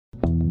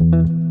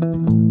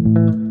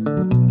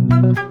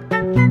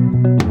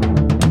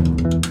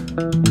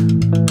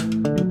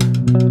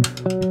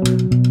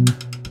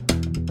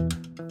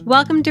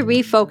Welcome to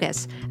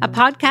Refocus, a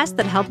podcast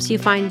that helps you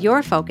find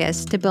your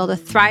focus to build a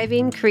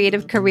thriving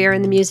creative career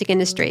in the music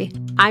industry.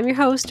 I'm your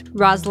host,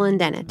 Rosalind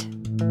Dennett.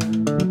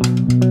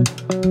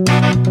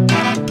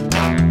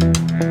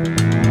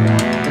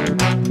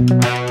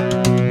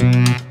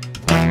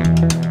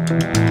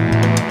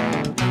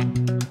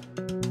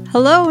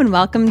 Hello and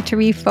welcome to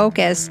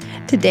Refocus.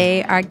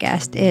 Today, our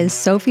guest is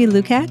Sophie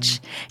Lukacs,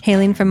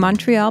 hailing from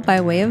Montreal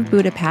by way of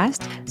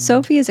Budapest.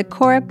 Sophie is a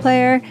kora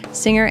player,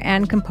 singer,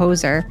 and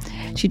composer.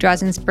 She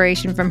draws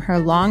inspiration from her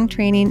long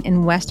training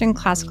in Western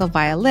classical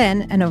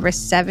violin and over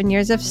 7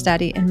 years of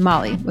study in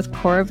Mali with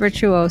kora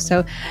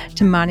virtuoso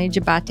Toumani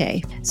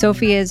Diabaté.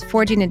 Sophie is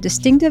forging a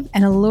distinctive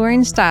and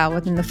alluring style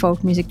within the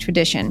folk music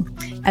tradition.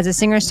 As a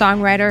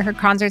singer-songwriter, her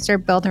concerts are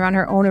built around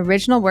her own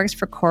original works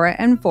for kora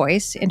and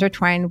voice,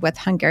 intertwined with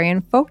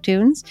Hungarian folk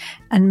tunes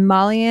and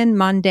Malian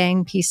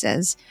mandang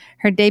pieces.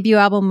 Her debut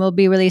album will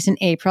be released in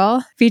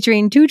April,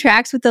 featuring 2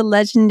 tracks with the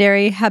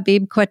legendary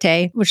Habib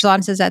Kouate, which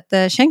launches at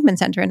the Shankman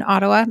Center in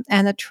Ottawa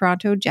and the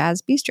Toronto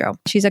Jazz Bistro.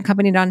 She's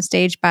accompanied on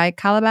stage by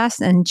Calabash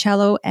and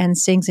cello and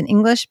sings in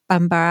English,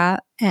 Bambara,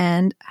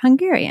 and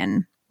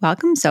Hungarian.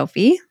 Welcome,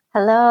 Sophie.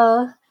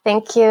 Hello.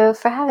 Thank you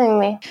for having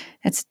me.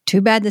 It's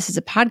too bad this is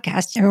a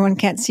podcast. Everyone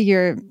can't see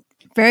your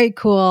very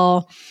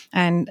cool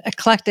and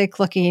eclectic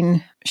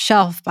looking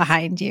shelf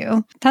behind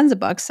you. Tons of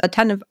books, a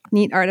ton of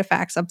neat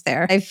artifacts up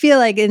there. I feel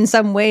like in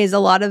some ways, a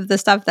lot of the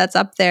stuff that's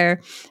up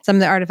there, some of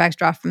the artifacts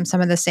draw from some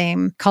of the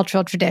same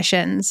cultural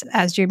traditions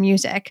as your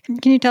music.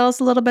 Can you tell us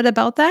a little bit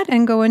about that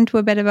and go into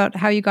a bit about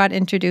how you got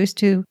introduced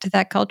to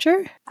that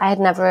culture? I had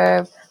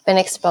never been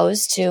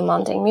exposed to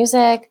mandang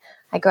music.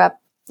 I grew up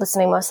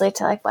listening mostly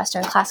to like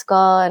Western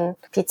classical and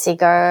Pete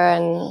Seeger,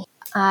 and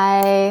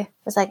I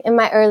was like in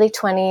my early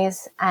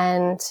 20s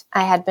and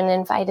I had been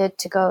invited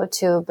to go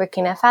to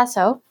Burkina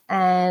Faso,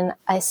 and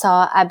I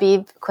saw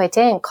Habib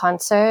Kouate in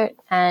concert,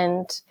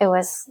 and it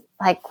was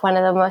like one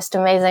of the most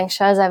amazing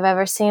shows I've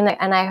ever seen.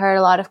 And I heard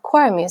a lot of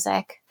kora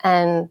music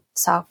and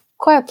saw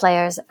kora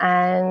players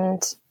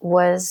and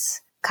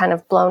was kind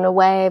of blown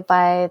away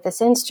by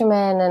this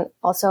instrument and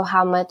also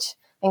how much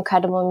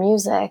incredible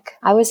music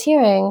I was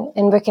hearing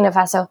in Burkina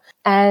Faso.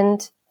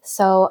 And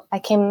so I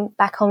came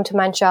back home to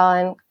Montreal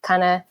and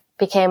kind of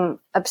became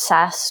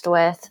obsessed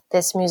with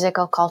this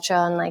musical culture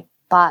and like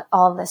bought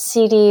all the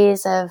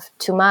CDs of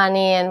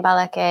Toumani and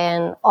Balaké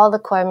and all the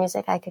kora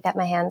music I could get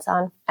my hands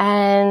on.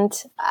 And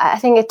I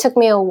think it took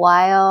me a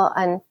while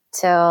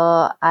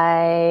until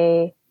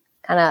I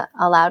kind of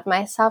allowed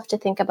myself to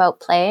think about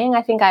playing.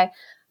 I think I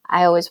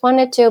always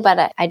wanted to,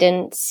 but I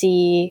didn't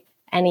see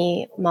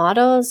any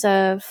models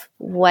of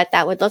what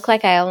that would look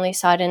like. I only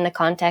saw it in the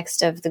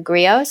context of the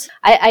griots.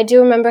 I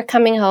do remember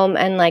coming home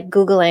and like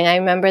Googling. I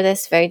remember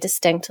this very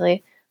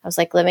distinctly. I was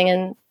like living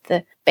in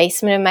the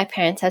basement of my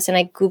parents' house and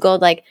I Googled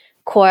like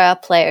kora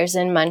players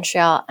in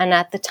Montreal. And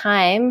at the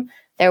time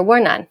there were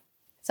none.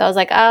 So I was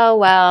like, oh,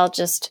 well,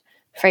 just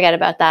forget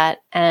about that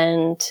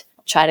and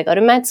try to go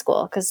to med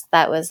school because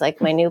that was like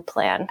my new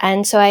plan.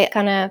 And so I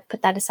kind of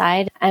put that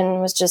aside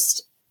and was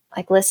just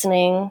like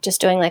listening,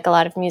 just doing like a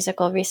lot of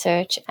musical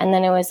research. And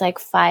then it was like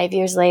 5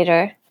 years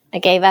later, I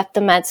gave up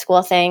the med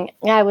school thing.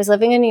 Yeah, I was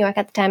living in New York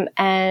at the time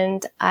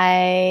and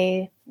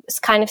I was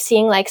kind of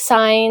seeing like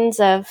signs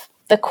of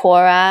the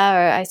kora,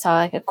 or I saw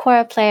like a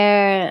kora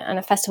player on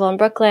a festival in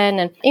Brooklyn.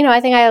 And, you know,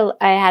 I think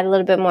I had a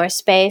little bit more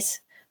space.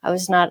 I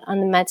was not on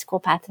the med school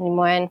path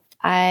anymore. And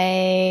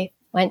I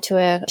went to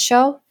a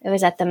show. It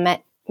was at the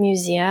Met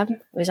Museum.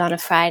 It was on a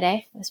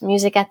Friday. It was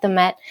music at the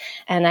Met.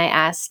 And I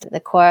asked the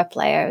kora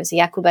player, it was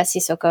Yakuba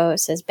Sissoko, it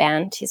was his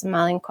band. He's a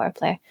Malian kora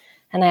player.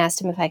 And I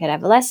asked him if I could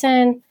have a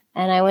lesson.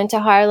 And I went to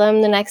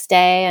Harlem the next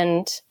day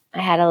and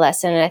I had a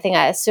lesson. And I think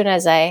as soon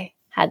as I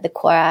had the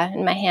kora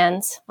in my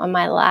hands on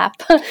my lap,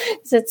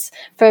 because it's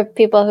for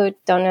people who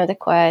don't know the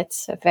kora,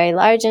 it's a very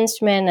large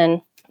instrument.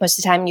 And most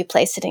of the time you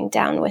play sitting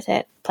down with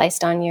it,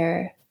 placed on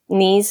your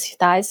knees,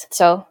 thighs.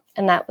 So,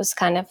 and that was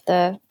kind of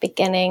the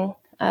beginning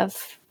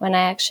of when I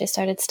actually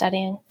started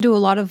studying. Do a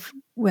lot of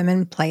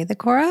women play the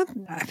kora?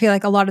 I feel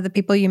like a lot of the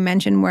people you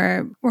mentioned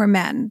were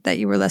men that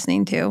you were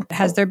listening to.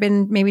 Has there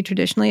been maybe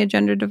traditionally a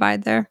gender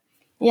divide there?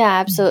 Yeah,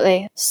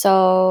 absolutely.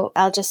 So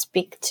I'll just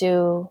speak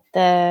to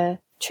the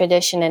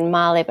tradition in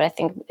Mali, but I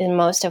think in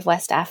most of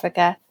West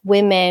Africa,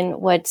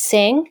 women would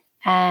sing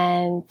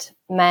and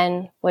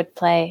men would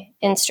play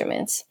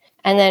instruments.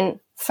 And then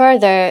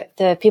further,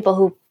 the people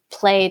who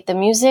played, the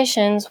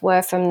musicians,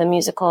 were from the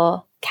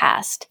musical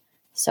caste.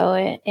 So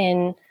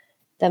in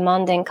the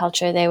mandang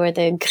culture, they were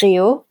the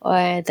griot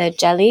or the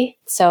jelly.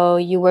 So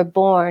you were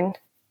born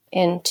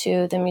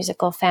into the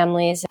musical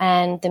families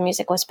and the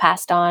music was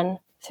passed on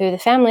through the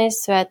families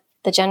throughout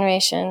the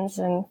generations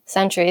and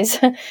centuries.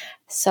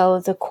 So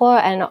the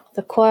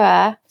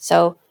kora,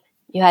 so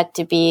you had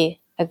to be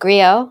a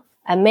griot,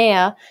 a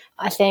male.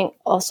 I think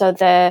also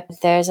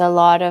there's a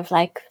lot of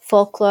like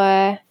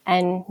folklore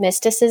and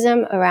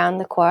mysticism around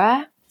the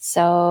kora.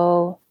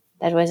 So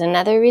that was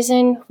another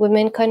reason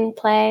women couldn't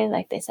play.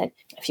 Like they said,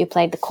 if you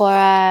played the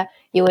kora,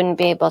 you wouldn't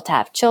be able to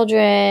have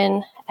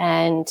children.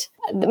 and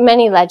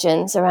many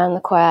legends around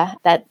the kora.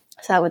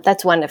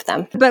 That's one of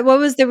them. But what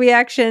was the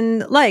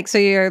reaction like? So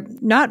you're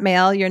not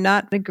male, you're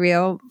not a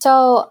griot.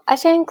 So I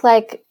think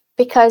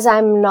because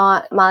I'm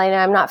not Malian,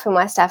 I'm not from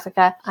West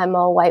Africa, I'm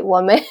a white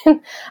woman.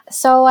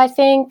 So I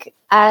think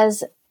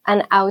as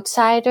an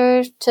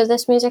outsider to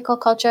this musical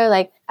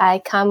culture, I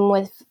come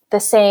with the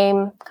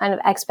same kind of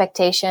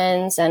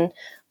expectations, and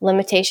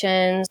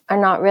limitations are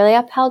not really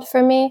upheld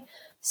for me.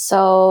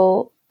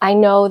 So I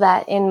know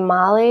that in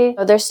Mali,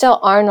 there still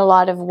aren't a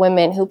lot of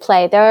women who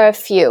play. There are a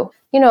few,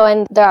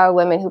 and there are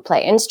women who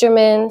play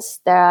instruments.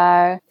 There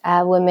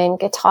are women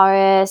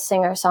guitarists,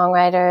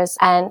 singer-songwriters.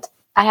 And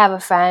I have a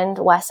friend,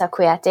 Wessa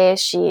Kouyaté.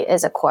 She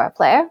is a kora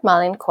player,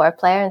 Malian kora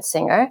player and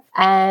singer.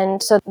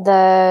 And so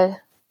the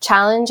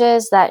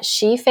challenges that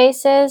she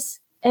faces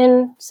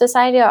in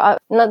society are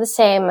not the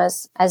same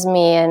as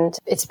me. And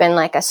it's been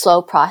a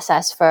slow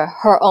process for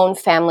her own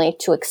family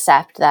to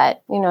accept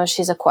that,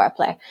 she's a kora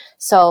player.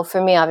 So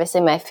for me,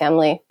 obviously, my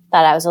family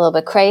thought I was a little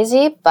bit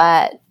crazy,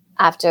 but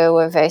after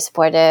we're very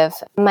supportive.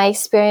 My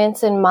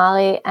experience in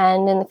Mali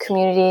and in the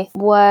community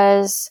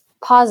was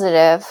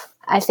positive.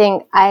 I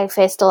think I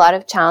faced a lot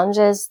of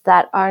challenges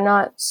that are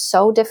not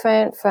so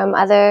different from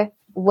other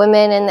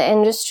women in the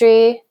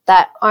industry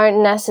that aren't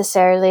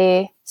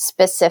necessarily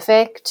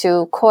specific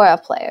to kora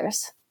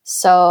players.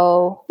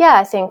 So yeah,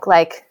 I think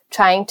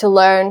trying to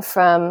learn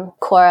from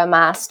kora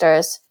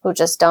masters who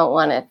just don't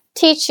want to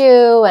teach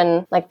you,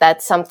 and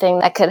that's something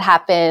that could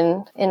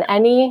happen in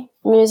any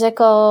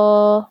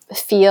musical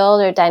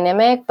field or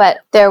dynamic. But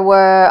there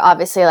were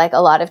obviously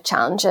a lot of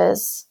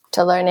challenges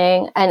to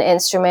learning an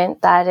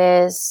instrument that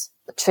is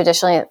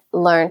traditionally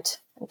learned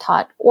and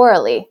taught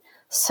orally.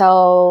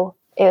 So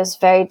it was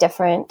very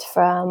different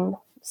from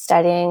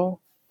studying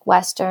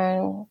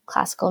Western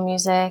classical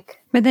music.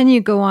 But then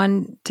you go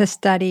on to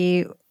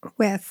study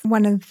with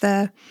one of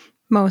the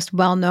most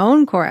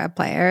well-known kora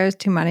players,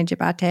 Toumani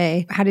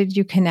Diabaté. How did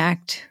you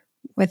connect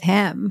with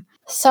him?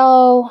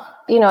 So,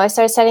 I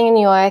started studying in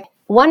New York.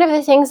 One of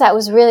the things that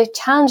was really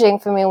challenging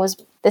for me was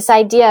this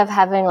idea of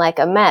having a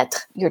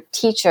maître, your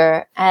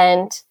teacher.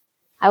 And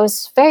I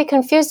was very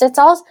confused. It's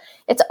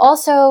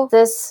also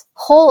this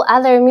whole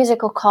other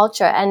musical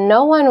culture, and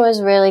no one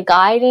was really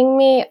guiding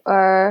me,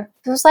 or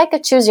it was like a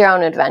choose your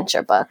own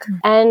adventure book. Mm-hmm.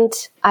 And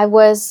I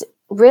was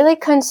really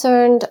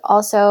concerned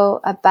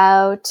also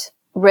about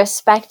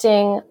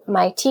respecting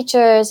my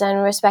teachers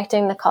and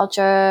respecting the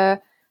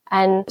culture.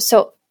 And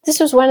so this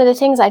was one of the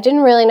things I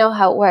didn't really know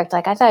how it worked.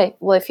 I thought,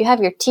 well, if you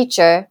have your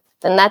teacher,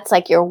 then that's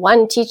your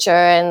one teacher,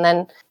 and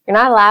then you're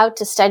not allowed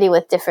to study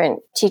with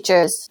different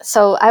teachers.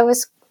 So I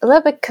was a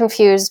little bit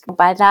confused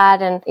by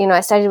that. And,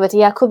 I studied with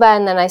Yakuba,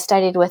 and then I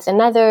studied with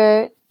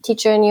another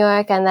teacher in New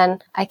York, and then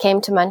I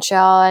came to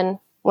Montreal. And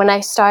when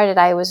I started,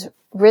 I was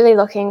really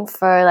looking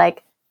for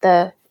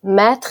the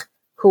maître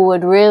who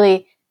would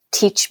really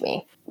teach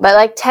me.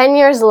 But 10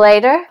 years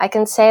later, I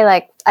can say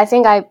I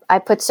think I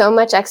put so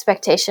much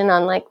expectation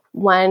on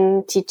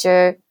one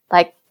teacher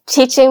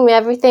teaching me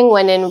everything,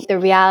 when in the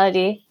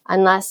reality,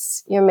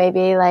 unless you're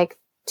maybe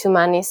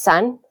Toumani's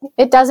son,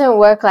 it doesn't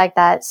work like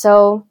that.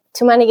 So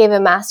Toumani gave a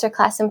master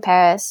class in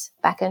Paris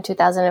back in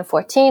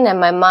 2014, and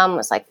my mom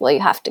was like, well, you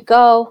have to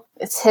go.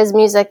 It's his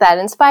music that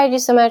inspired you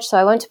so much. So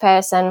I went to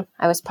Paris, and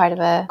I was part of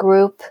a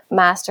group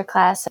master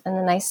class, and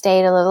then I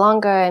stayed a little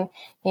longer, and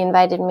he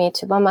invited me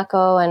to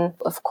Bamako. And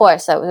of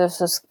course,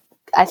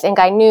 I think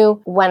I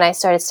knew when I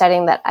started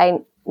studying that I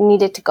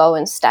needed to go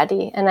and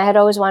study. And I had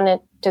always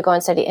wanted to go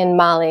and study in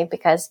Mali,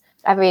 because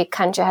every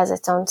country has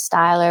its own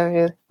style,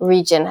 every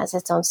region has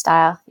its own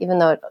style, even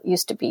though it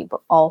used to be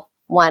all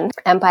one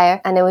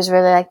empire. And it was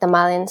really the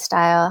Malian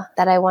style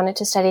that I wanted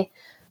to study.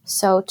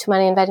 So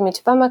Toumani invited me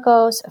to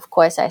Bamako. So of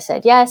course I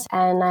said yes.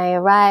 And I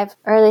arrived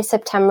early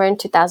September in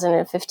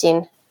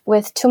 2015.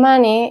 With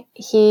Toumani,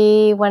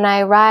 when I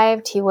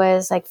arrived, he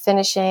was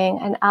finishing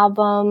an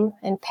album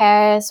in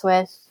Paris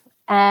with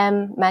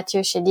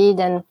Mathieu Chedid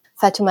and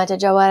Fatoumata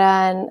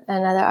Jawara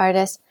and other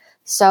artists.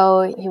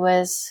 So he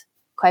was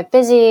quite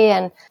busy.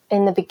 And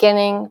in the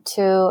beginning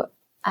too,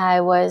 I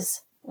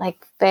was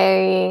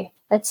very,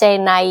 let's say,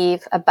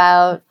 naive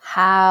about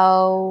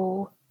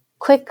how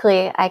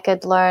quickly I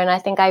could learn. I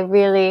think I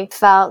really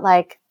felt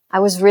I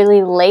was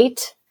really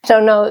late. I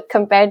don't know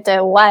compared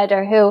to what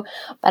or who,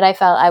 but I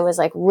felt I was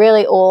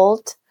really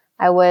old.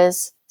 I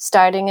was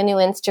starting a new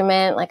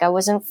instrument. I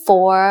wasn't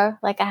 4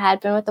 I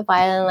had been with the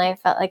violin. I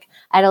felt I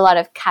had a lot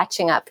of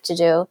catching up to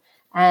do.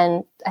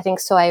 And I think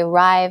so I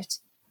arrived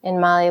in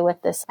Mali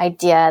with this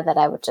idea that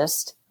I would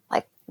just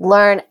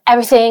learn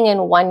everything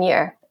in 1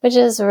 year, which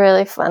is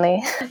really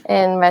funny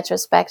in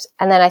retrospect.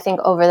 And then I think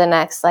over the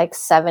next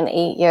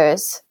 7-8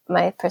 years,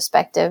 my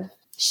perspective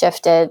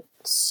shifted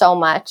so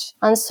much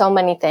on so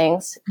many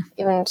things,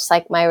 even just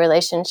my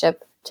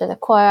relationship to the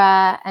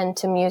kora and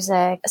to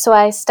music. So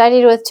I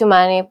studied with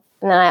Toumani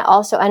And then I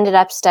also ended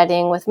up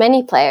studying with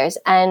many players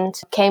and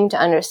came to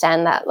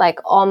understand that like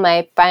all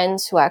my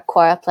friends who are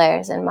kora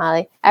players in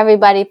Mali,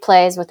 everybody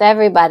plays with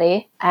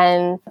everybody.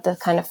 And the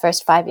kind of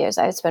first 5 years,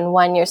 I would spend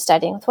 1 year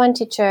studying with one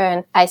teacher,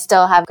 and I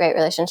still have great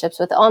relationships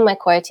with all my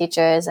kora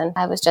teachers. And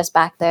I was just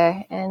back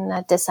there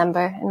in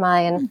December in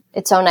Mali, and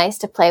it's so nice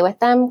to play with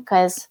them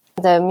because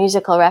the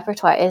musical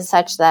repertoire is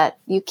such that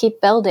you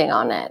keep building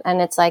on it.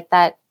 And it's like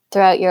that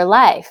throughout your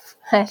life,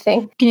 I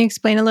think. Can you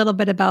explain a little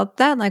bit about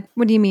that? Like,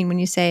 what do you mean when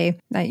you say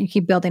that you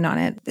keep building on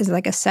it? Is it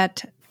like a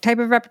set type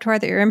of repertoire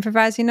that you're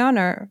improvising on,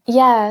 or?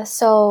 Yeah,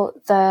 so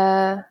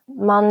the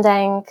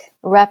Mandingue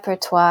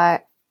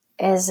repertoire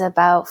is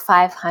about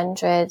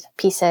 500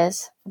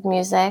 pieces of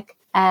music,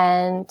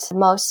 and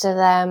most of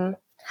them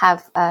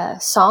have a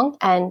song,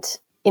 and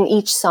in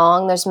each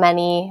song there's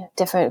many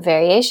different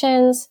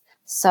variations.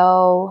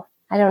 So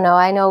I don't know,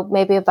 I know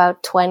maybe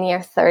about 20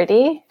 or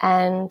 30,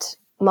 and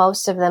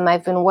most of them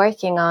I've been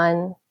working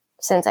on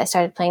since I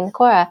started playing the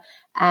kora.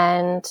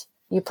 And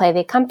you play the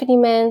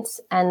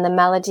accompaniments and the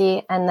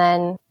melody, and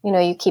then, you know,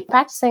 you keep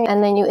practicing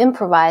and then you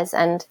improvise.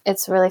 And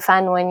it's really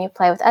fun when you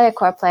play with other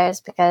kora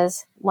players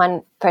because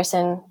one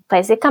person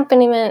plays the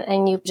accompaniment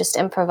and you just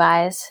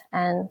improvise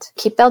and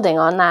keep building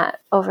on that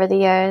over the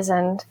years,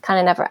 and kind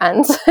of never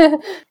ends.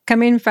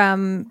 Coming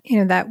from, you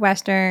know, that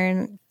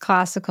Western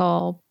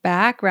classical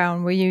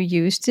background, were you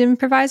used to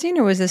improvising,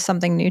 or was this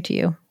something new to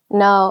you?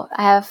 No,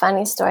 I have a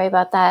funny story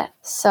about that.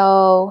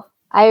 So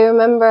I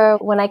remember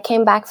when I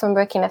came back from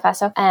Burkina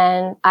Faso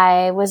and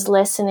I was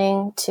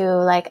listening to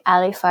like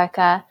Ali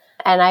Farka,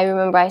 and I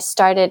remember I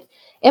started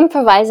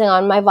improvising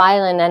on my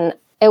violin, and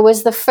it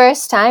was the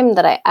first time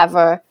that I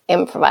ever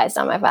improvised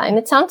on my violin.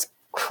 It sounds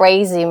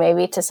crazy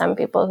maybe to some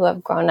people who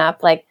have grown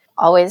up like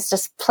always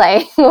just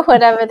playing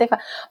whatever they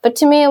find. But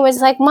to me it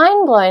was like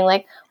mind-blowing,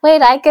 like,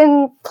 wait, I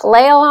can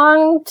play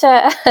along to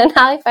an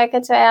Ali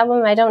Farka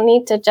album. I don't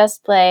need to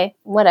just play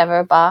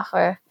whatever Bach,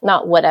 or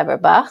not whatever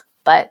Bach.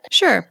 But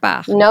sure,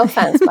 Bach. No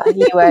offense, Bach.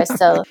 You are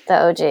still the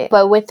OG.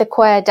 But with the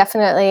kora,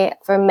 definitely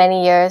for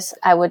many years,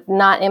 I would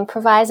not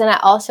improvise. And I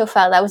also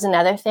felt that was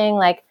another thing.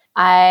 Like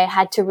I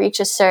had to reach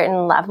a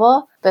certain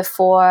level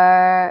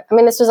before, I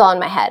mean, this was all in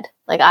my head.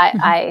 Like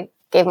I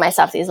gave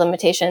myself these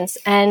limitations.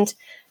 And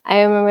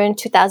I remember in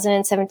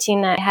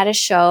 2017, I had a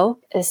show,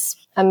 this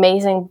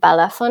amazing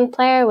balafon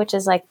player, which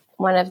is like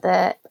one of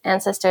the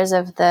ancestors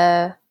of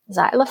the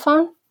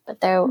xylophone,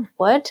 but they're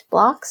wood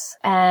blocks.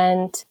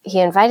 And he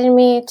invited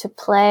me to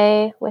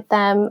play with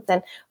them.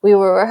 Then we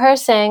were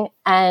rehearsing,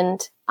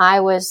 and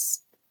I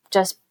was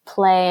just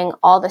playing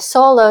all the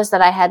solos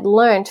that I had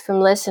learned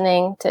from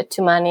listening to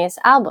Toumani's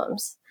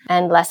albums.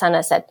 And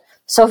Lassana said,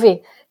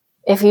 Sophie,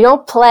 if you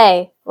don't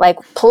play, like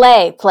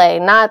play,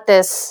 not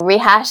this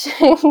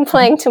rehashing,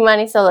 playing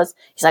Toumani solos.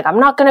 He's like, I'm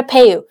not going to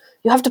pay you.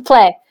 You have to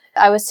play.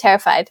 I was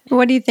terrified.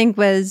 What do you think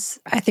was,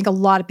 I think a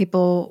lot of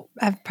people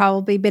have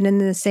probably been in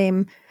the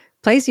same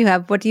place you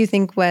have. What do you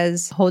think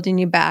was holding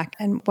you back,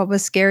 and what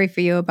was scary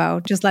for you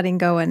about just letting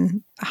go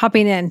and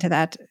hopping into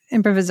that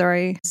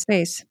improvisatory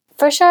space?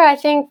 For sure. I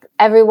think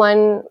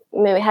everyone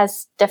maybe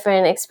has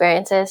different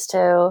experiences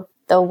to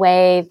the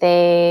way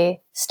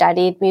they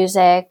studied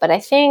music. But I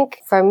think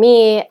for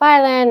me,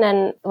 violin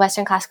and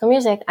Western classical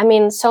music, I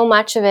mean, so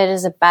much of it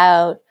is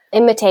about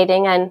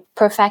imitating and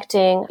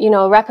perfecting, you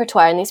know,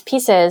 repertoire in these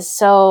pieces.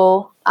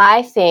 So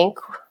I think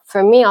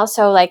for me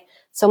also, like,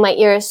 so my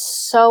ear is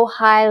so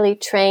highly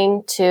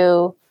trained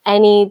to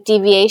any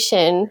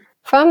deviation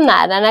from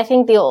that. And I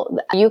think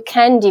you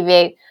can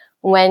deviate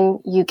when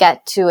you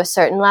get to a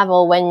certain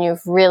level, when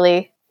you've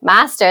really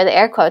mastered, the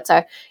air quotes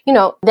are, you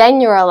know, then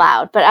you're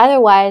allowed. But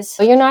otherwise,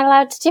 you're not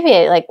allowed to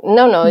deviate. Like,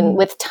 no,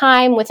 with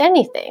time, with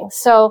anything.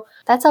 So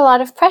that's a lot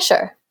of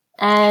pressure.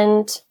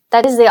 And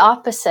that is the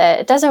opposite.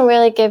 It doesn't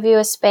really give you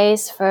a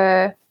space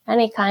for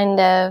any kind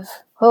of,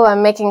 oh,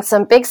 I'm making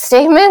some big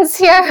statements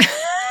here.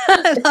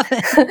 I love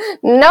it.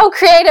 No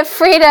creative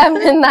freedom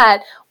in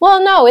that.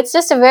 Well, no, it's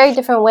just a very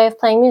different way of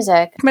playing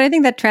music. But I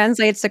think that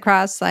translates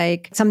across,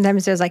 like,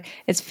 sometimes there's like,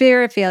 it's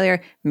fear of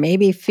failure,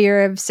 maybe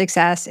fear of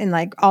success, and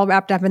like all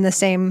wrapped up in the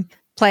same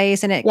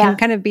place. And it can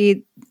kind of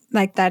be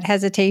like that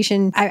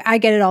hesitation. I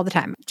get it all the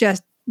time.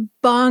 Just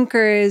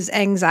bonkers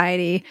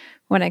anxiety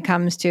when it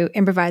comes to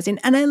improvising.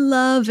 And I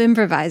love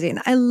improvising.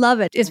 I love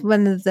it. It's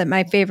one of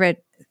my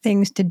favorite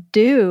things to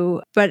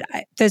do, but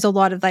there's a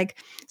lot of like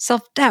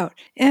self-doubt,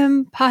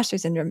 imposter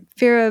syndrome,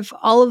 fear of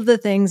all of the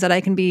things that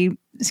I can be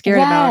scared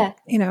about,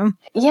 you know?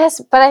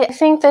 Yes, but I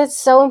think that's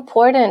so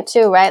important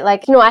too, right?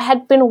 Like, you know, I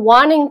had been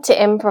wanting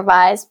to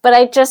improvise, but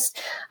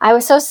I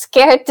was so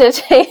scared to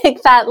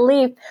take that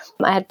leap.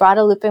 I had brought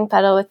a looping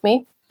pedal with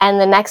me, and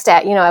the next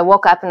day, you know, I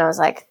woke up and I was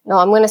like, no,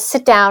 I'm going to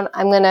sit down,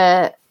 I'm going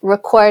to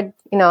record.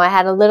 You know, I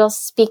had a little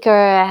speaker,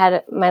 I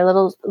had my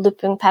little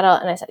looping pedal,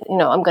 and I said, you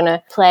know, I'm going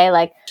to play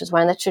like just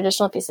one of the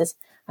traditional pieces.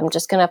 I'm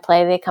just going to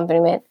play the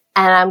accompaniment,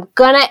 and I'm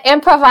going to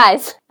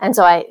improvise. And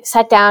so I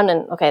sat down,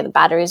 and okay, the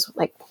batteries,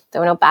 like there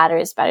were no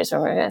batteries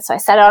weren't. So I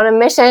set out on a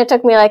mission. It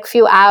took me like a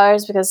few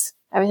hours because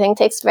everything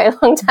takes a very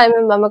long time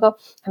in Bamako.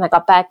 And I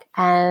got back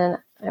and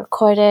I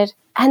recorded,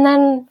 and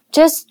then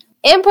just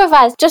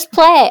improvise, just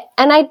play it.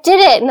 And I did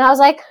it. And I was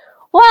like,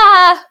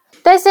 wow,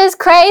 this is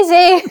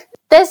crazy.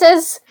 This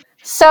is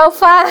so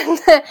fun.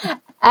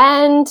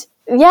 And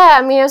yeah,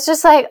 I mean, it was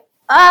just like,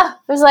 it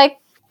was like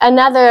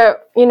another,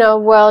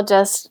 world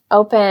just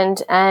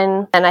opened.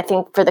 And I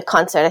think for the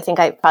concert, I think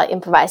I probably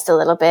improvised a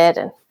little bit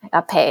and I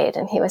got paid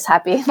and he was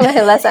happy.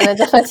 Less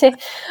anecdote.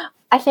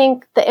 I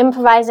think the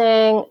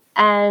improvising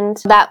and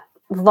that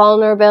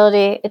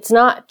vulnerability, it's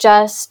not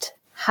just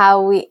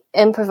how we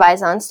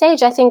improvise on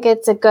stage. I think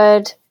it's a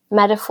good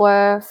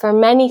metaphor for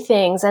many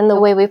things, and the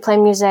way we play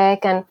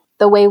music and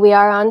the way we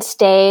are on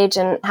stage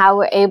and how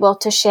we're able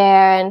to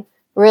share and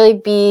really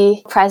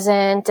be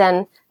present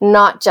and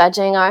not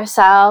judging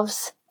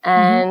ourselves.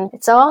 And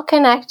it's all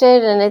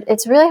connected, and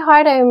it's really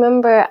hard. I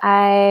remember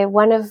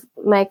one of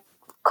my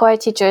choir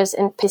teachers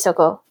in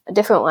Pisoko, a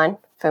different one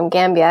from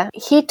Gambia,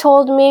 he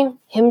told me,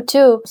 him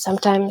too,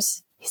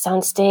 sometimes he's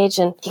on stage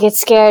and he gets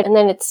scared and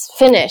then it's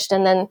finished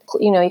and then,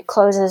 he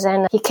closes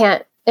and he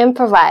can't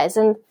improvise.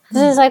 And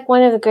this is like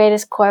one of the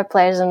greatest choir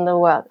players in the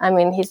world. I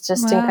mean, he's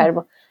just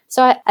incredible.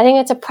 So I think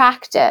it's a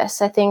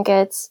practice. I think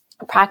it's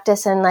a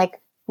practice in like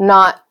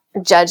not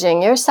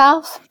judging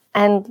yourself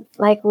and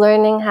like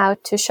learning how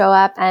to show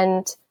up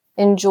and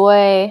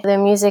enjoy the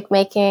music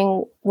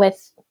making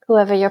with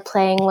whoever you're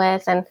playing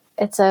with. And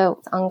it's a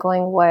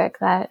ongoing work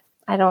that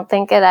I don't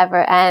think it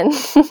ever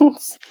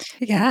ends.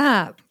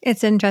 Yeah.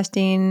 It's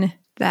interesting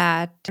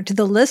that to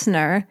the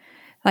listener,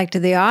 like to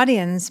the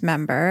audience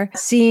member,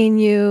 seeing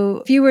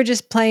you, if you were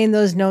just playing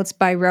those notes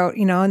by rote,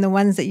 and the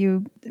ones that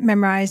you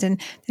memorized and,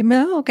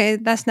 okay,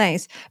 that's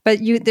nice. But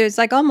there's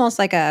like almost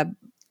like a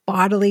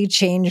bodily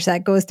change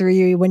that goes through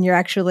you when you're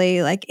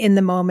actually like in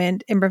the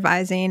moment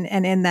improvising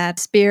and in that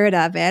spirit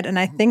of it. And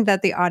I think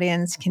that the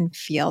audience can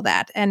feel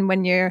that. And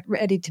when you're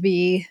ready to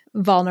be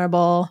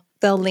vulnerable,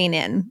 they'll lean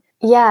in.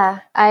 Yeah,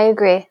 I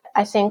agree.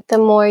 I think the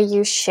more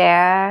you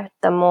share,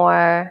 the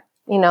more,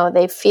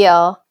 they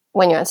feel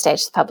when you're on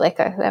stage, the public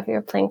or whoever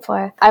you're playing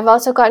for. I've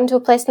also gotten to a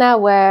place now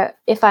where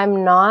if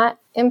I'm not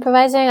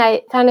improvising,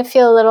 I kind of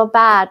feel a little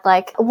bad.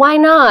 Like, why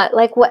not?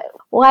 Like,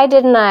 why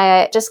didn't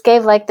I? Just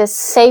gave like this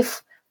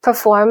safe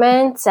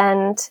performance,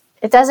 and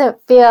it doesn't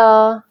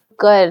feel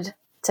good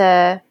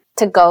to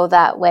go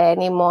that way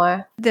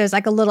anymore. There's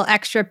like a little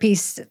extra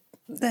piece.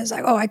 There's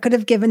like, I could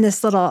have given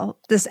this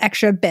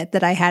extra bit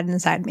that I had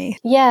inside me.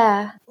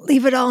 Yeah.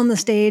 Leave it all on the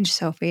stage,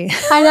 Sophie.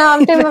 I know.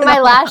 I'm thinking about my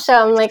last show.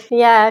 I'm like,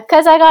 yeah,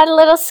 because I got a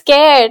little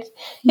scared.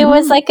 It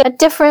was like a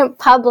different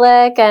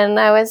public, and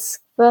I was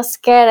a little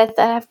scared.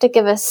 I have to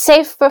give a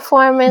safe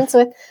performance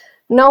with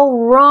no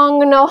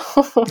wrong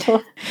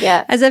note.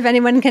 Yeah. As if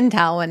anyone can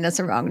tell when it's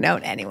a wrong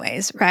note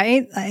anyways,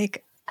 right?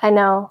 Like, I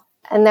know.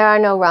 And there are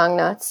no wrong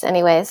notes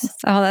anyways.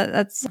 Oh,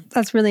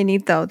 that's really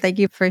neat though. Thank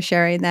you for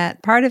sharing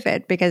that part of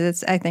it,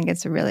 because I think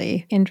it's a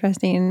really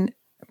interesting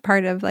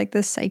part of like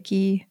the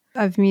psyche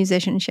of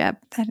musicianship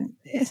that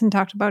isn't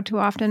talked about too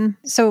often.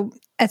 So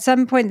at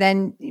some point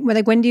then,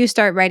 like when do you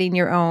start writing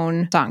your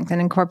own songs and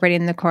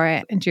incorporating the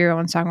chorus into your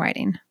own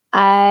songwriting?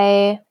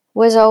 I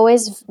was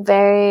always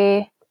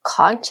very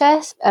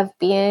conscious of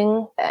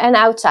being an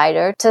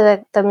outsider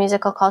to the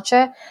musical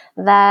culture,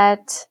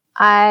 that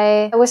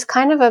I was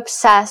kind of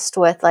obsessed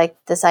with like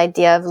this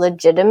idea of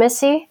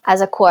legitimacy as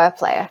a choir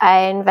player.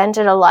 I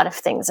invented a lot of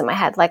things in my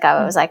head. Like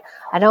I was like,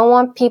 I don't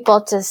want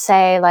people to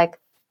say like,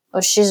 oh,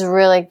 she's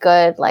really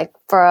good like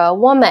for a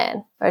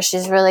woman, or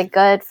she's really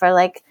good for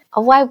like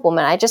a white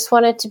woman. I just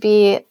wanted to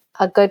be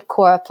a good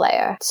choir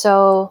player.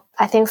 So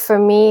I think for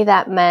me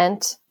that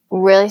meant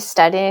really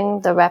studying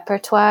the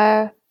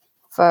repertoire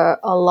for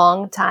a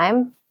long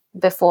time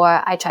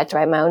before I tried to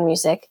write my own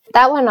music.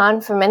 That went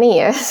on for many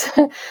years.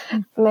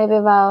 Maybe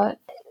about,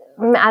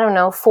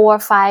 4 or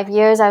 5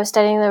 years I was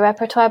studying the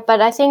repertoire.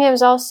 But I think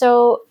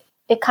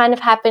it kind of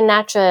happened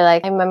naturally.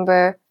 Like I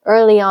remember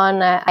early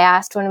on, I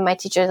asked one of my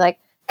teachers, like,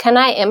 can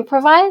I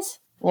improvise?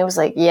 And he was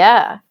like,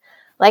 yeah.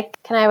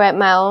 Like, can I write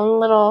my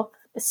own little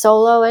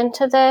solo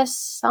into this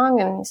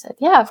song? And he said,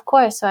 yeah, of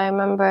course. So I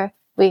remember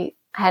I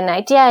had an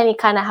idea, and he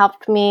kind of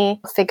helped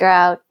me figure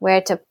out where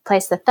to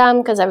place the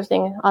thumb, because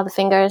all the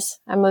fingers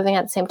are moving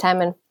at the same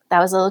time, and that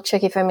was a little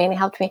tricky for me, and he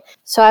helped me.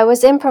 So I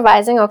was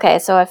improvising. Okay,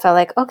 so I felt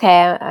like,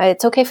 okay,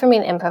 it's okay for me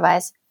to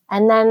improvise.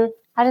 And then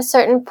at a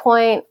certain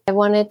point, I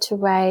wanted to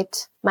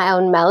write my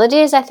own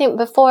melodies. I think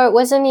before it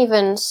wasn't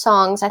even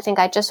songs. I think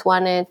I just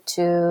wanted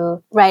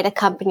to write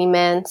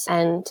accompaniments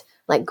and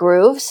like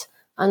grooves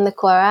on the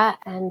kora.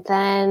 And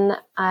then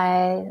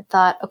I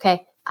thought,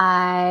 okay,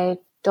 I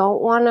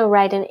don't want to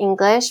write in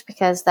English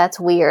because that's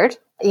weird.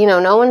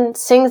 No one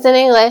sings in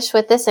English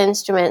with this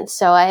instrument,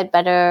 so I had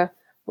better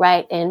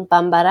write in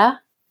Bambara.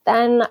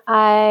 Then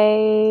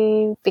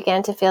I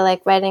began to feel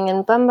like writing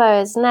in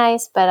Bambara is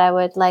nice, but I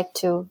would like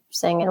to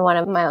sing in one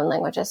of my own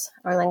languages,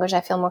 or language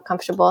I feel more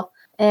comfortable.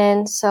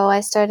 And so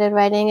I started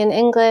writing in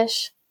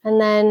English,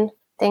 and then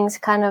things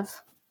kind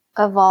of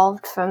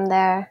evolved from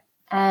there.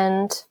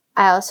 And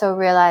I also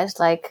realized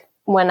like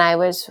when I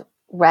was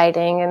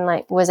writing and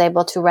like was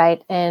able to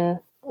write in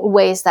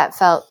ways that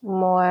felt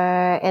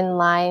more in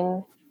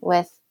line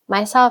with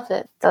myself.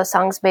 Those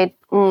songs made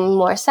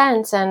more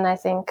sense. And I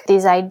think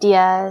these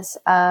ideas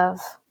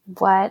of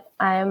what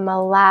I'm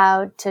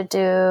allowed to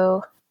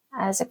do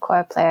as a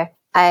choir player,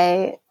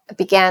 I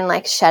began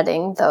like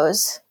shedding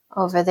those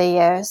over the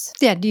years.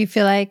 Yeah. Do you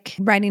feel like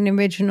writing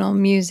original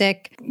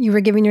music, you were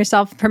giving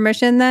yourself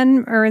permission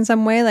then, or in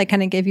some way, like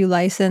kind of gave you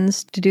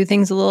license to do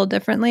things a little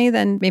differently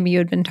than maybe you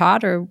had been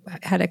taught or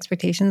had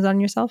expectations on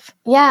yourself?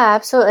 Yeah,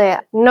 absolutely.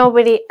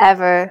 Nobody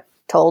ever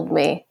told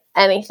me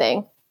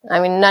anything. I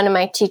mean, none of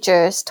my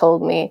teachers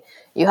told me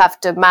you have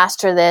to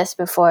master this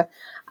before.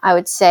 I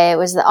would say it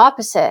was the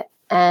opposite.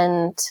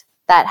 And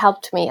that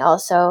helped me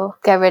also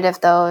get rid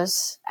of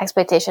those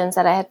expectations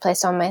that I had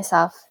placed on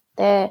myself.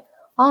 They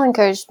all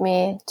encouraged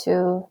me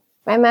to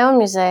write my own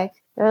music.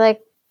 They were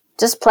like,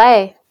 just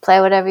play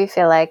whatever you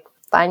feel like,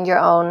 find your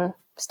own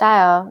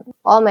style.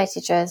 All my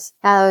teachers.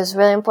 That was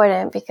really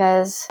important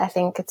because I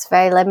think it's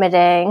very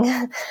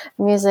limiting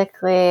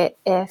musically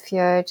if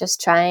you're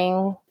just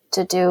trying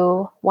to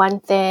do one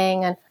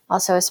thing, and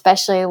also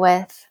especially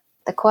with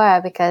the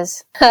choir,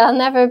 because I'll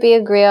never be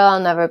a griot, I'll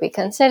never be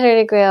considered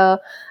a griot.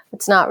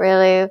 It's not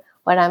really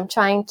what I'm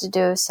trying to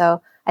do.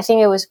 So I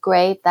think it was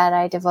great that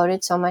I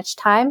devoted so much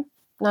time,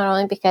 not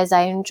only because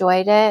I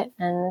enjoyed it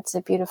and it's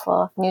a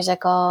beautiful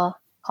musical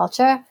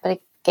culture, but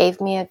it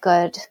gave me a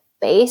good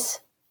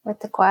base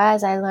with the choir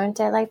as I learned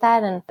it like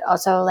that, and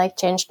also like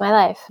changed my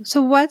life.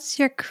 So what's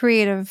your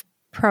creative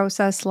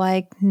process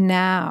like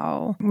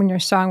now when you're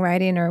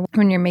songwriting or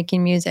when you're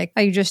making music?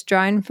 Are you just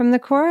drawing from the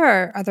core,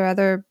 or are there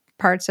other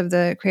parts of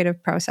the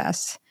creative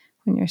process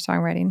when you're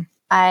songwriting?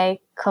 I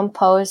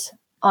compose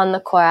on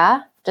the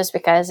kora just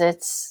because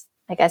it's,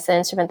 I guess, the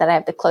instrument that I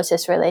have the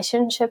closest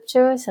relationship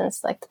to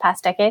since like the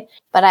past decade.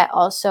 But I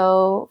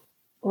also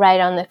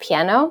write on the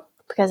piano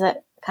because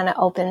it kind of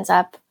opens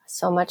up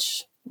so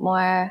much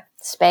more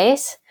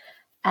space.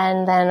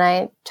 And then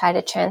I try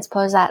to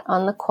transpose that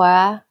on the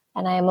kora.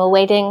 And I am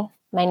awaiting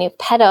my new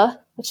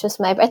pedal, which was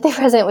my birthday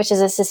present, which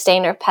is a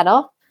sustainer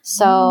pedal.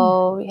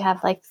 So you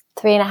have like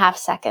 3.5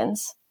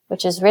 seconds,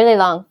 which is really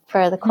long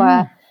for the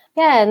kora.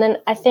 Yeah, and then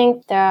I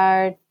think there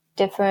are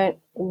different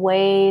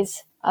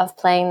ways of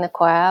playing the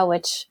kora,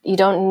 which you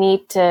don't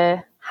need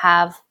to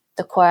have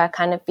the kora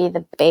kind of be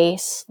the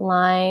bass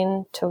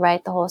line to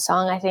write the whole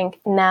song. I think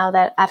now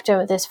that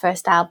after this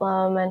first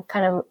album and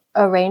kind of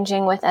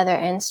arranging with other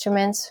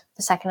instruments,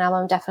 the second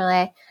album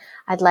definitely,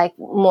 I'd like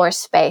more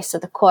space. So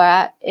the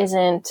kora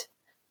isn't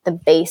the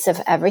base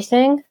of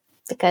everything,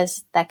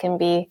 because that can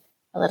be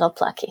a little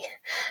plucky.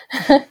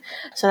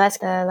 So that's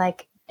the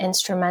like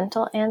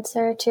instrumental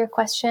answer to your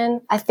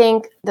question. I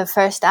think the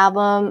first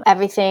album,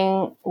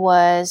 everything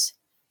was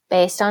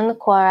based on the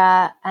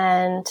kora,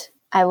 and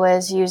I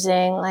was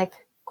using like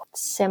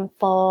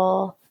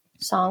simple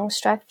song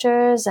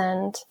structures,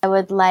 and I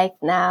would like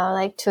now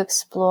like to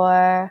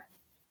explore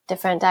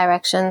different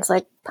directions,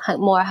 like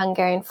more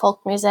Hungarian folk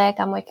music.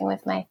 I'm working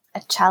with a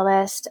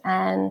cellist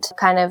and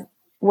kind of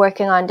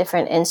working on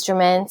different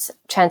instruments,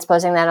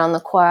 transposing that on the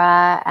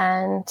kora,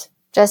 and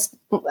just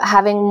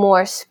having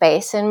more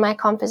space in my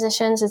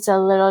compositions. It's a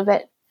little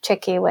bit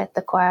tricky with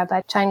the kora,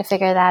 but trying to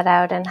figure that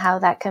out and how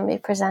that can be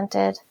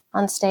presented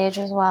on stage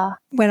as well.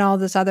 When all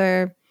the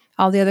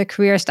other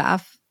career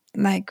stuff,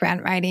 like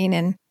grant writing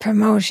and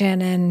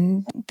promotion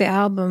and the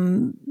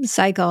album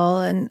cycle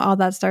and all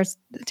that starts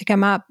to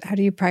come up, how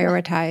do you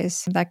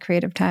prioritize that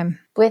creative time?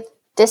 With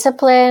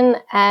discipline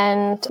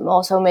and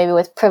also maybe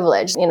with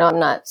privilege. You know, I'm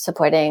not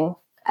supporting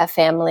a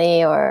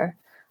family or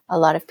a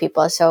lot of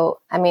people. So,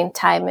 I mean,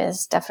 time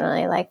is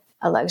definitely like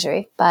a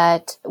luxury.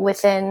 But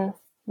within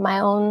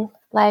my own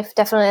life,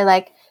 definitely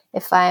like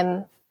if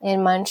I'm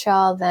in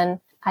Montreal,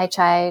 then I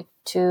try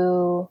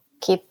to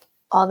keep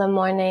all the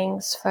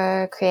mornings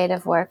for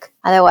creative work.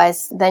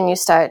 Otherwise, then you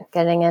start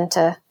getting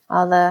into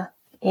all the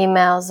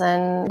emails,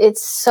 and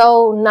it's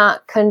so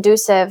not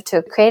conducive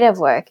to creative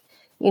work.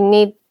 You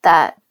need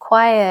that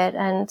quiet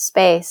and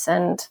space,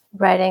 and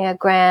writing a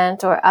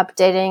grant or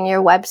updating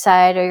your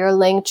website or your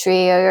link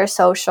tree or your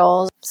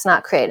socials. It's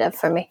not creative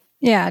for me.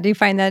 Yeah. Do you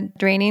find that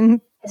draining?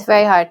 It's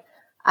very hard.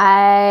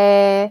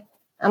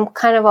 I'm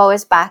kind of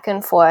always back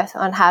and forth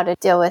on how to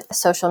deal with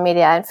social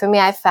media. And for me,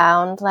 I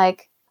found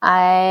like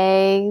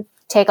I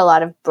take a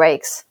lot of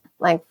breaks.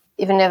 Like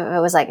even if it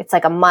was like, it's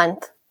like a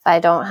month if I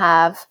don't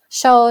have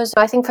shows.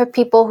 I think for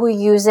people who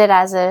use it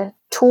as a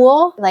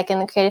tool, like in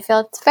the creative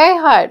field, it's very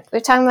hard. We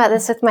were talking about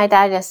this with my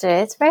dad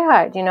yesterday. It's very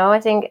hard. You know,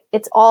 I think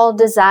it's all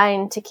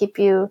designed to keep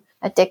you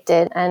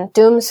addicted and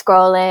doom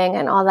scrolling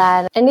and all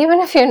that. And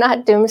even if you're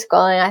not doom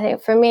scrolling, I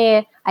think for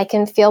me, I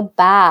can feel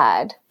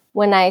bad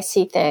when I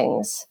see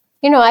things.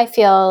 You know, I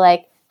feel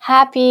like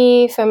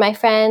happy for my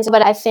friends,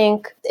 but I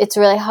think it's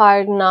really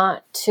hard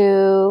not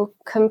to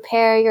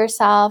compare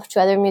yourself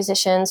to other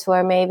musicians who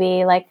are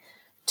maybe like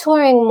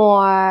touring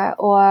more,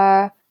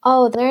 or,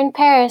 oh, they're in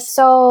Paris.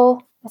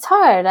 So it's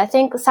hard. I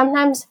think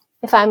sometimes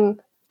if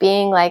I'm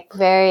being like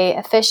very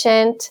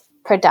efficient,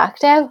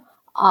 productive,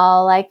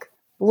 I'll like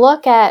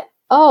look at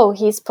oh,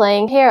 he's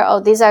playing here. Oh,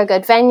 these are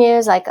good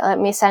venues. Like, let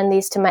me send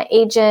these to my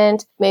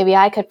agent. Maybe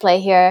I could play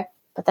here.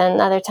 But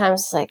then other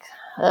times it's like,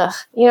 ugh,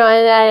 and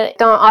I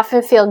don't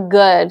often feel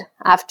good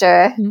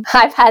after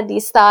I've had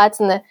these thoughts.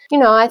 And,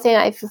 I think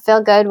I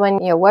feel good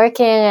when you're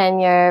working and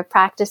you're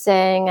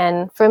practicing.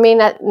 And for me,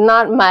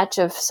 not much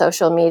of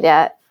social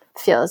media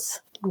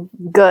feels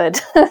good.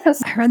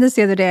 I heard this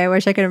the other day. I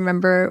wish I could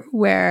remember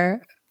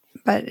where,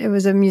 but it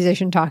was a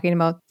musician talking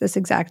about this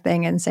exact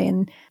thing and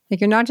saying,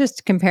 like, you're not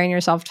just comparing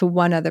yourself to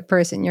one other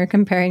person, you're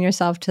comparing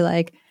yourself to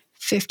like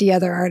 50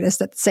 other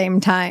artists at the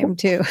same time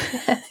too.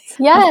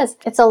 Yes,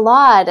 it's a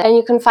lot. And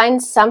you can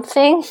find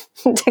something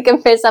to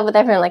compare yourself with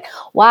everyone. Like,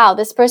 wow,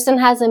 this person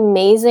has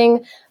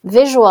amazing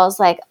visuals.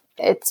 Like,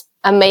 it's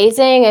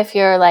amazing if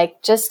you're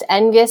like just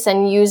envious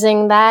and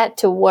using that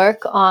to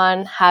work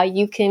on how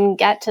you can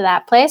get to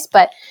that place.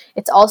 But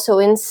it's also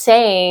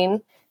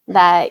insane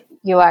that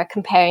you are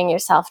comparing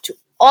yourself to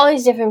all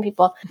these different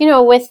people,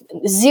 with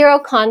zero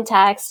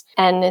context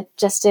and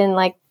just in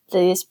like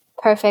these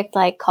perfect,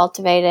 like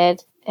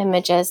cultivated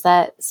images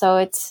so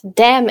it's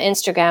damn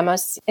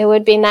Instagram. It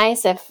would be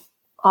nice if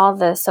all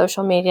the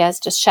social media is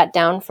just shut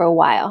down for a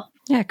while.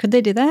 Yeah. Could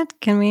they do that?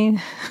 Can we?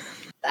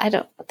 I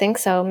don't think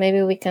so.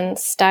 Maybe we can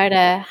start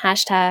a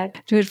hashtag.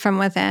 Do it from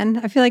within.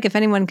 I feel like if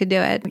anyone could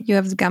do it, you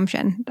have the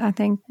gumption. I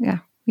think, yeah,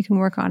 we can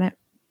work on it.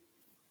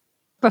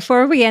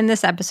 Before we end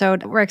this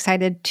episode, we're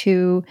excited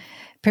to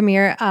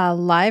premiere a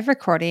live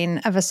recording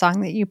of a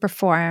song that you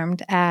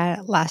performed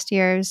at last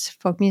year's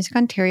Folk Music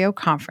Ontario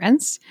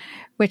conference,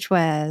 which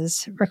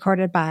was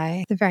recorded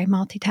by the very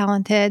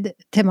multi-talented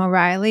Tim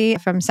O'Reilly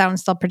from Sound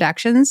Still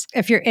Productions.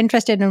 If you're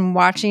interested in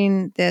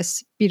watching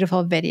this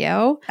beautiful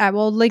video, I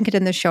will link it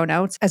in the show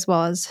notes, as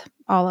well as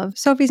all of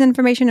Sophie's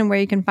information and where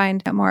you can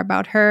find out more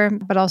about her.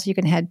 But also you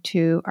can head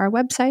to our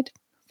website,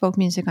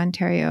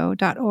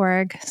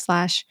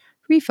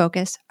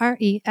 folkmusicontario.org/refocus,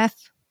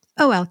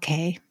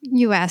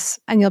 REFOLKUS,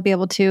 and you'll be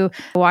able to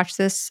watch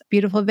this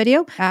beautiful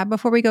video.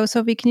 Before we go,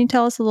 Sophie, can you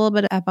tell us a little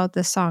bit about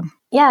this song?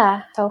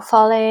 Yeah, so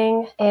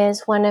Falling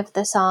is one of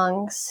the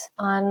songs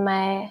on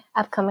my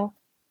upcoming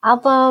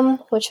album,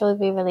 which will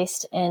be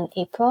released in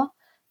April.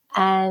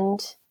 And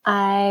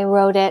I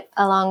wrote it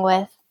along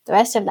with the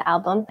rest of the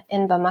album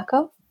in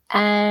Bamako.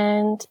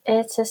 And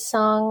it's a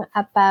song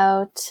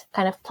about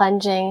kind of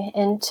plunging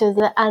into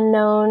the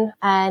unknown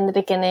and the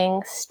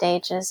beginning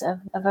stages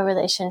of a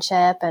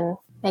relationship and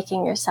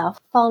making yourself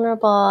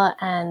vulnerable.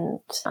 And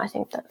I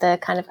think that the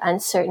kind of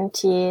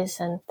uncertainties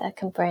and that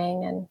can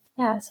bring. And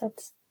yeah, so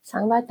it's a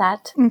song about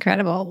that.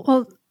 Incredible.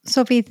 Well,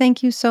 Sophie,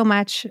 thank you so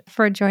much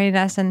for joining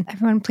us. And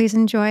everyone, please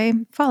enjoy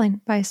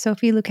Falling by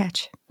Sophie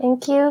Lukacs.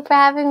 Thank you for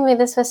having me.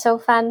 This was so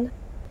fun.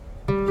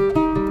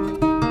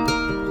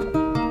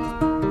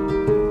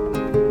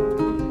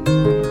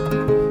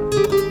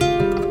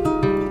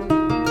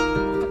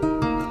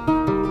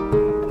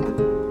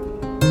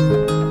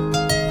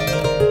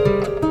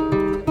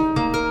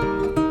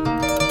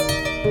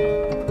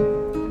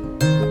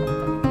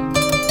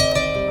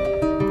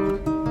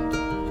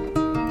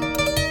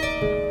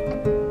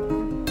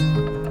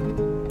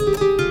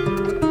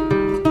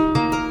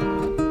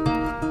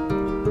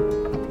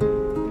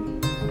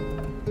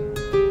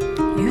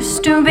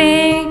 Used to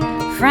be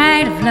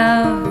afraid of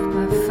love,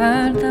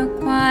 preferred the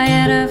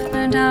quiet of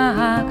the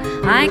dark.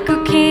 I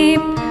could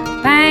keep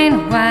pain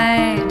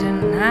away,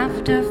 didn't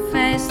have to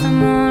face the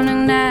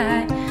morning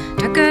light.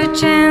 Took a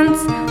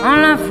chance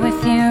on love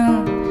with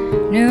you,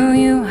 knew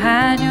you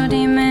had your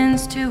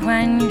demons too,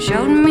 when you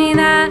showed me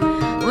that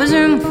was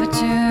room for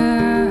two.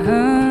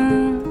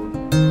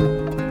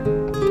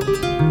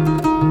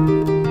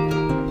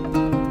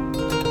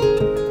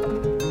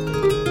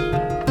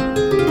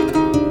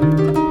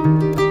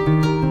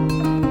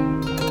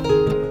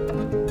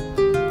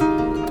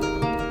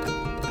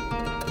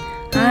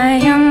 I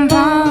am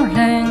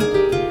falling,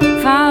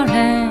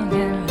 falling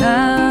in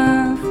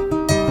love.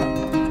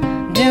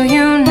 Do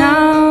you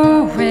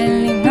know,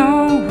 really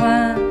know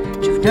what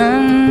you've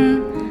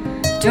done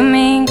to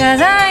me?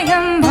 'Cause I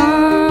am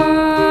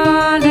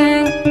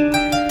falling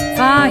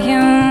for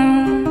you.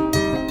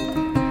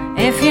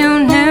 If you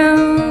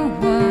knew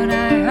what I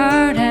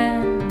heard in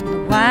the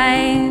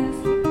wife,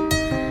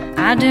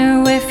 I'd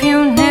do. If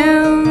you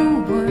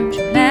knew, would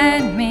you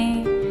let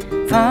me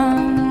fall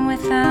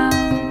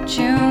without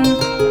you?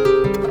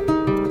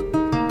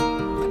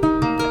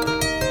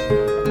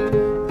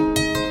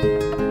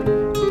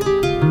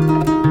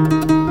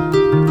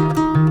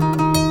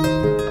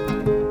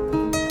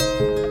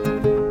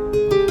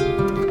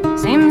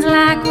 Seems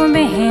like we're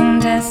being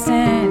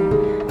tested,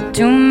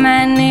 too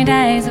many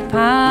days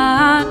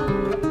apart.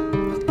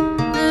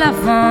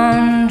 Love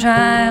on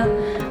trial,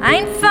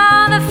 ain't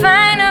for the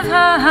faint of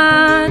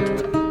heart.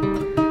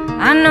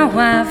 I know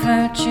I've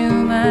hurt you,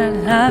 but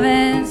love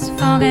is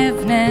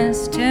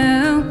forgiveness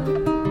too.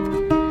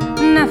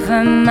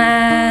 Never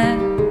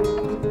mind,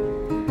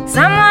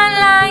 someone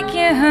like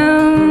you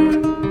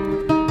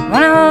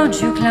wanna hold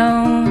you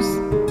close.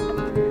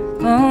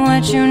 But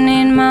what you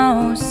need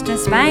most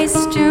is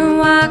space to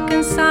walk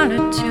in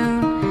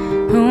solitude.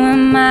 Who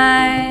am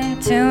I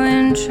to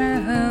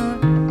intrude.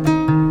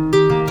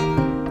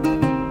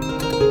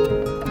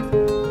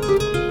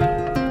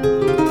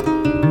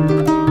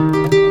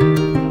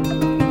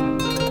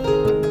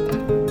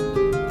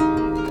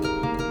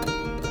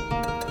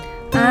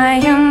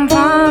 I am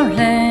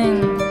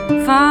falling,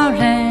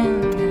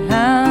 falling in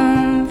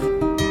love.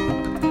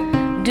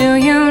 Do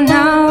you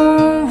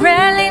know,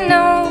 really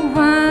know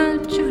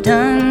what you've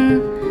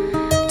done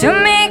to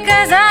me?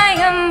 'Cause I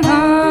am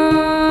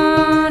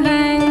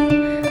falling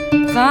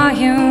for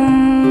you.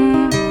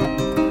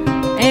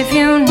 If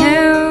you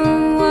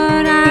knew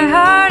what I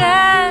heard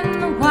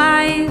and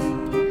why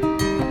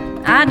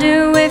I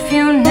do, if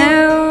you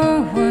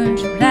knew, would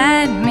you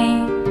let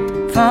me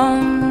fall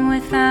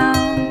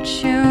without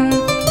you?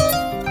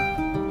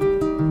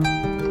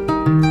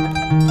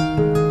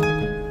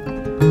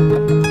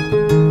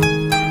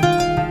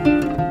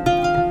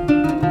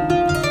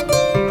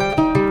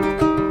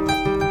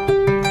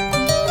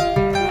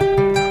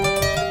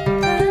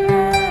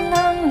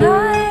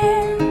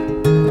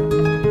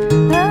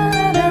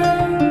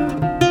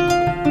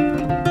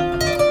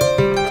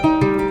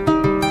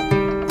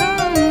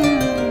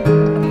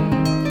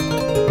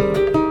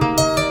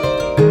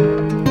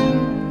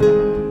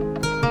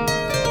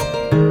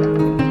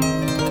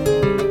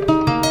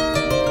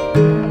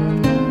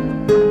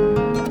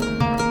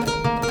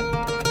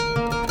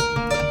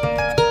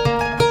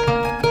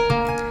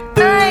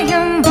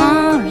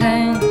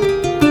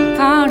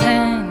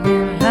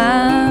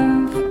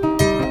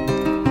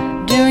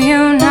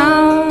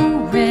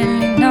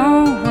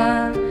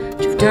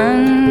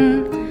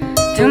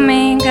 To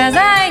me, 'cause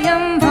I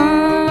am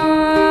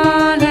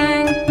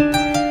falling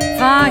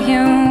for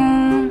you.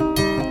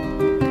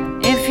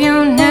 If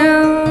you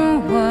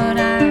knew what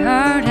I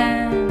heard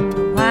and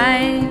why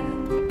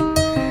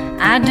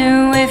I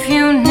do, if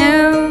you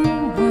knew,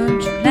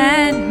 would you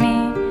let me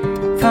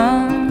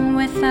fall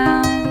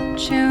without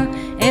you?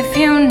 If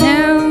you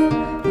knew,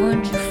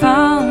 would you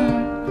fall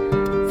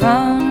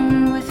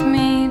with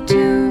me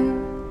too?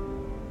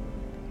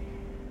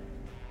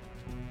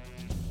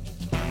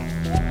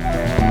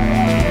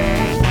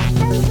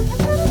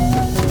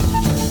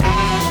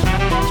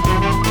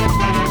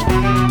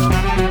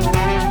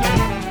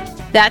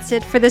 That's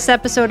it for this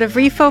episode of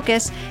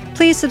Refocus.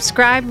 Please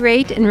subscribe,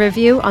 rate, and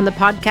review on the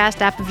podcast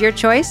app of your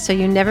choice so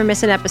you never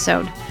miss an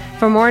episode.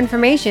 For more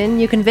information,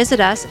 you can visit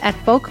us at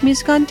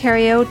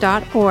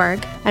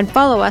folkmusicontario.org and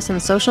follow us on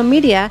social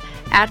media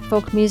at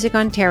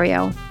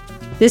folkmusicontario.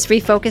 This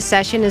Refocus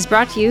session is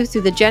brought to you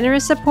through the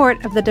generous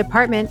support of the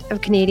Department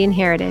of Canadian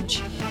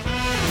Heritage.